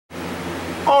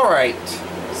Alright,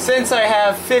 since I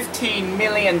have $15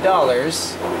 million,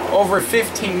 over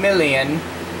 15 million,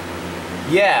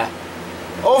 yeah,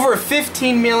 over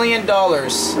 $15 million,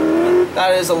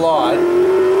 that is a lot.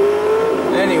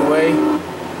 Anyway,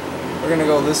 we're gonna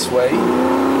go this way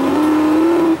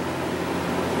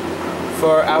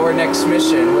for our next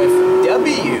mission with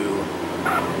W.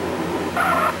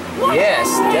 Yes,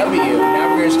 W. Now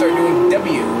we're gonna start doing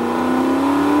W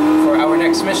for our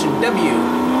next mission,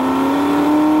 W.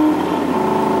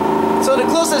 So the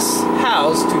closest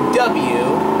house to W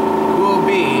will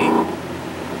be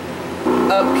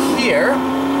up here.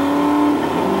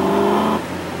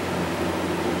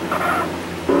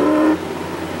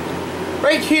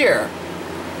 Right here.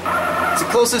 It's the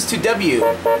closest to W,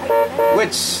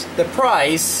 which the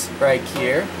price right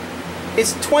here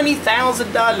is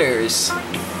 $20,000.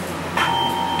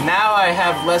 Now I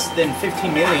have less than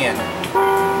 15 million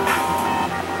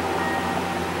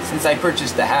since I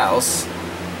purchased the house.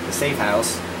 The safe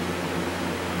house.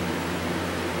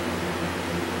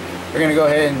 We're gonna go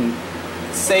ahead and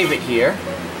save it here.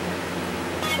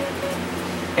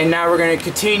 And now we're gonna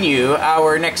continue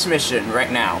our next mission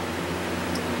right now.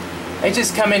 I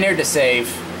just come in here to save.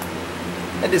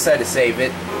 I decided to save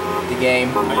it, the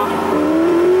game.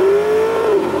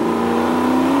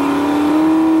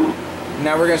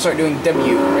 Now we're gonna start doing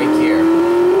W right here.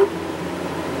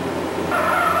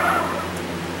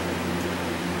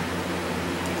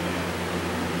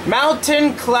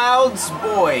 Mountain Clouds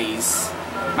Boys.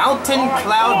 Mountain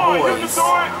Cloud Boys.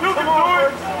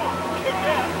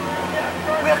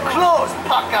 We're closed,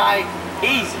 Puckeye.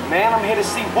 Easy, man. I'm here to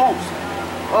see Wolves.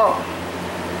 Oh.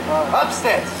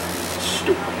 Upstairs.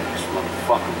 Stupid ass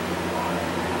motherfucker.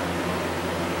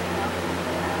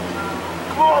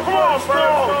 Come on, bro.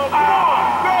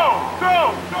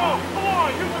 Go. Come on,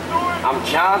 you can do it. I'm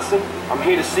Johnson. I'm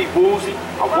here to see Woozy.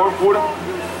 I work with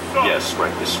him. Yes,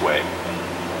 right this way.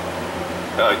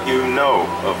 You know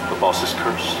of the boss's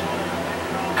curse?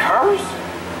 Curse?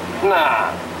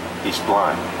 Nah. He's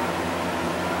blind.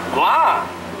 Blind?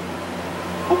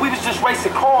 But we was just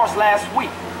racing cars last week.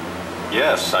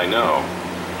 Yes, I know.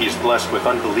 He's blessed with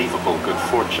unbelievable good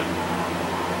fortune.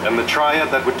 And the triad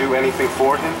that would do anything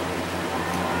for him?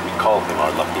 We call him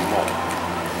our lucky mortal.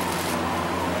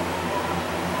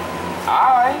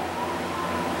 Alright.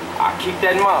 I'll keep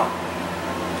that in mind.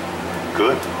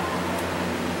 Good.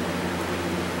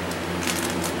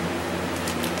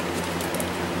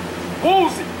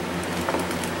 Woozy!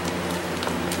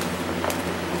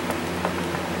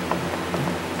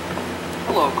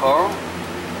 Hello, Carl.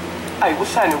 Hey,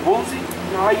 what's happening, Woozy?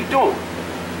 How you doing?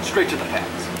 Straight to the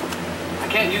facts. I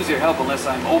can't use your help unless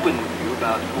I'm open with you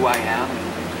about who I am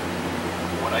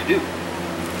and what I do.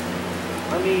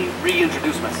 Let me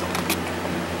reintroduce myself.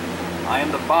 I am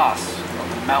the boss of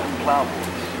the Mountain Cloud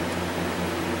Boys.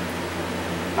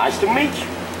 Nice to meet you.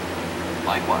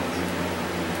 Likewise.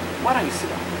 Why don't you sit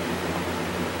down?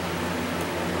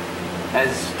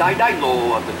 As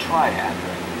Daidai-lo of the Triad,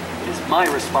 it is my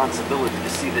responsibility to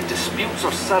see that disputes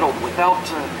are settled without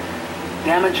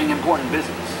damaging important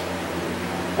business.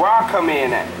 Where I come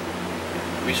in at?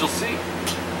 We shall see.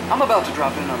 I'm about to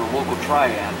drop in on a local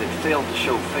Triad that failed to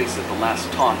show face at the last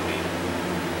taunt meeting.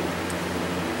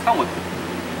 Come with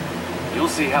me. You'll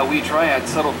see how we Triad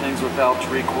settle things without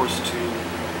recourse to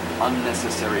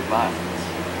unnecessary violence.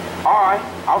 Alright,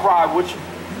 I'll ride with you.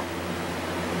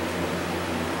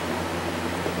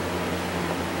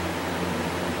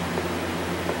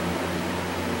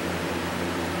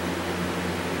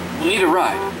 We'll need a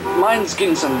ride. Mine's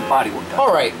getting some body work done.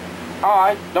 Alright.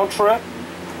 Alright, don't trip.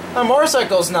 The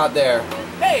motorcycle's not there.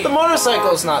 Hey! The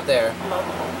motorcycle's not there.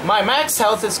 My max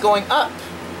health is going up.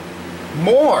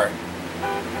 More.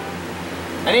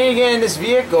 I need to get in this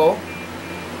vehicle.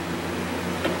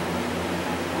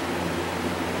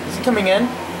 Is he coming in?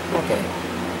 Okay.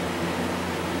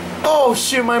 Oh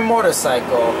shoot, my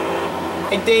motorcycle.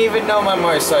 I didn't even know my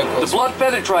motorcycle. The Blood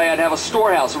Feather Triad have a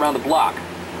storehouse around the block.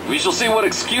 We shall see what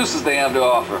excuses they have to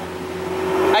offer.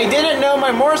 I didn't know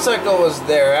my motorcycle was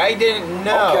there. I didn't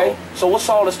know. Okay, so what's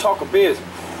all this talk of business?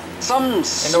 Some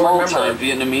small-time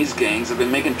Vietnamese gangs have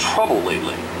been making trouble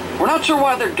lately. We're not sure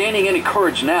why they're gaining any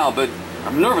courage now, but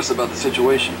I'm nervous about the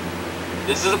situation.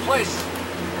 This is a place.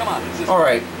 Come on, this is...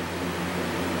 Alright.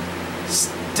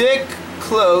 Stick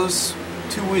close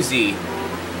to Woozy.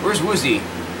 Where's Woozy?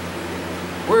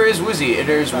 Where is Woozy?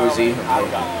 There's Woozy. Okay.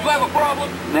 You have a problem?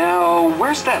 Now,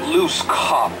 where's that loose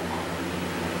cobble?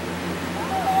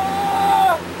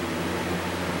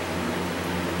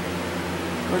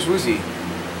 Where's Woozy?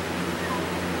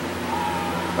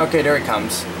 Okay, there he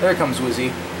comes. There comes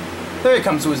Woozy. There he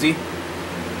comes Woozy.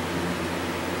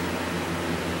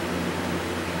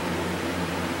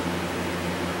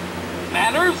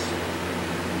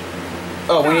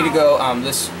 Oh, we need to go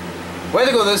this. We have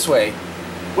to go this way.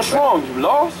 What's wrong? You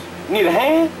lost? Need a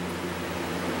hand?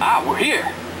 Ah, we're here.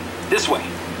 This way.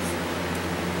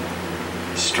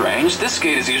 Strange, this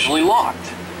gate is usually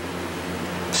locked.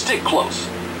 Stick close.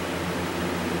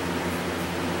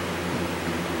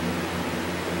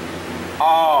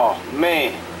 Oh,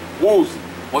 man. Woozy.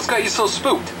 What's got you so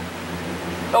spooked?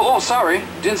 Oh, sorry.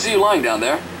 Didn't see you lying down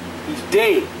there. He's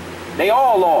dead. They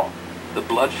all are. The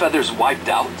blood feathers wiped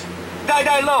out?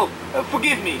 Die low.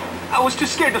 Forgive me. I was too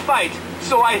scared to fight,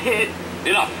 so I hid.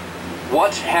 Enough.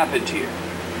 What happened here?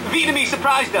 Vietnamese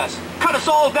surprised us. Cut us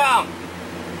all down.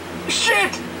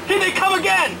 Shit! Here they come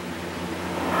again!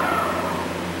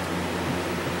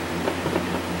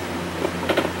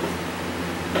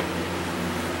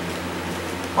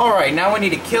 Alright, now we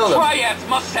need to kill them. Triads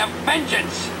must have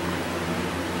vengeance!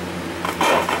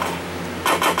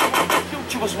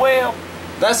 Shoot you as well.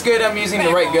 That's good, I'm using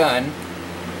the right gun.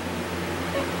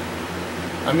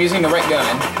 I'm using the right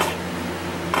gun.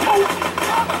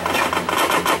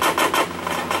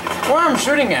 Where I'm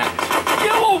shooting at?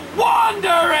 You will wander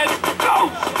as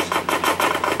ghosts!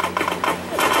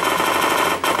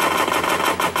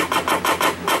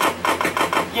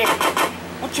 Yeah,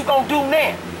 what you gonna do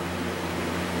now?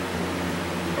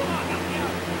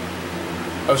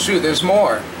 Oh shoot, there's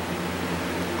more.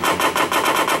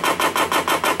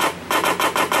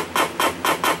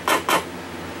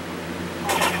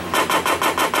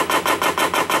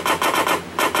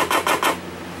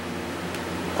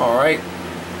 Alright.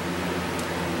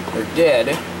 They're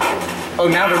dead. Oh,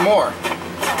 now there are more.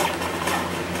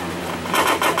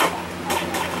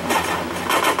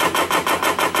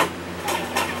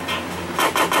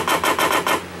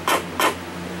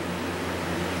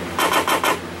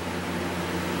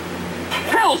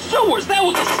 Hell, sewers! That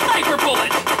was a sniper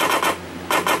bullet!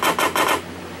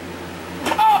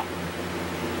 Ah!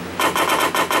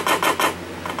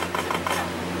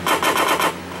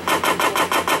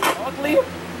 Uglier?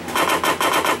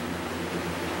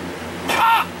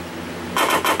 Ah!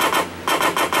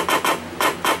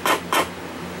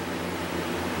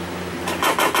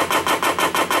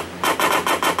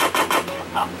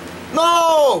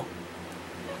 No!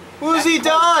 Woozy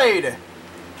died!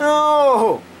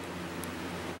 No!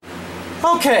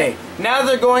 Okay, now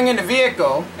they're going in the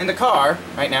vehicle, in the car,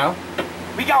 right now.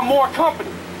 We got more company.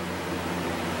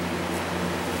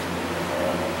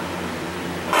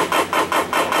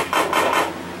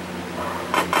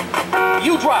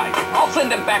 You drive. I'll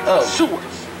send them back to the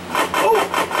sewers.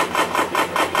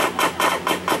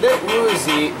 Let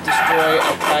Woozy destroy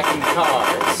attacking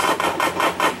cars.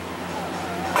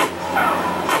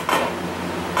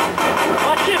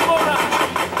 Watch it, Mona!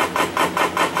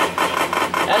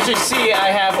 As you see, I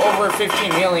have over 15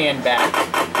 million back.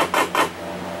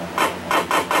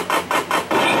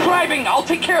 Keep driving. I'll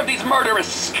take care of these murderous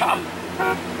scum.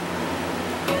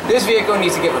 This vehicle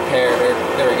needs to get repaired.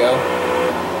 There we go.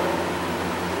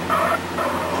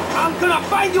 I'm gonna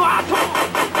find you, asshole!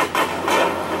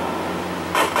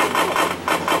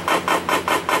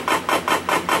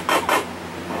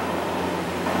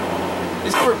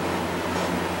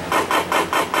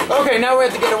 Okay, now we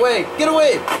have to get away. Get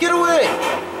away! Get away!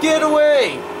 Get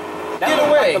away! That Get looked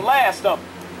away! like the last of them.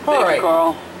 Thank you, Alright.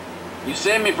 Carl. You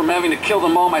saved me from having to kill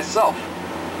them all myself.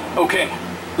 Okay,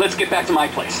 let's get back to my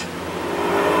place.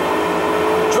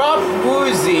 Drop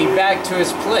Woozy back to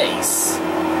his place,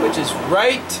 which is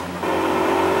right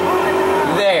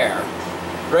there.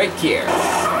 Right here.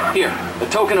 Here, a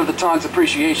token of the Tong's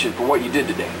appreciation for what you did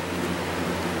today.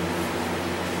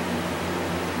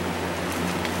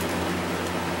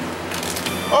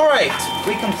 Alright,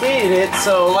 we completed it,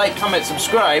 so like, comment,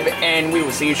 subscribe, and we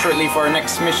will see you shortly for our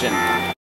next mission.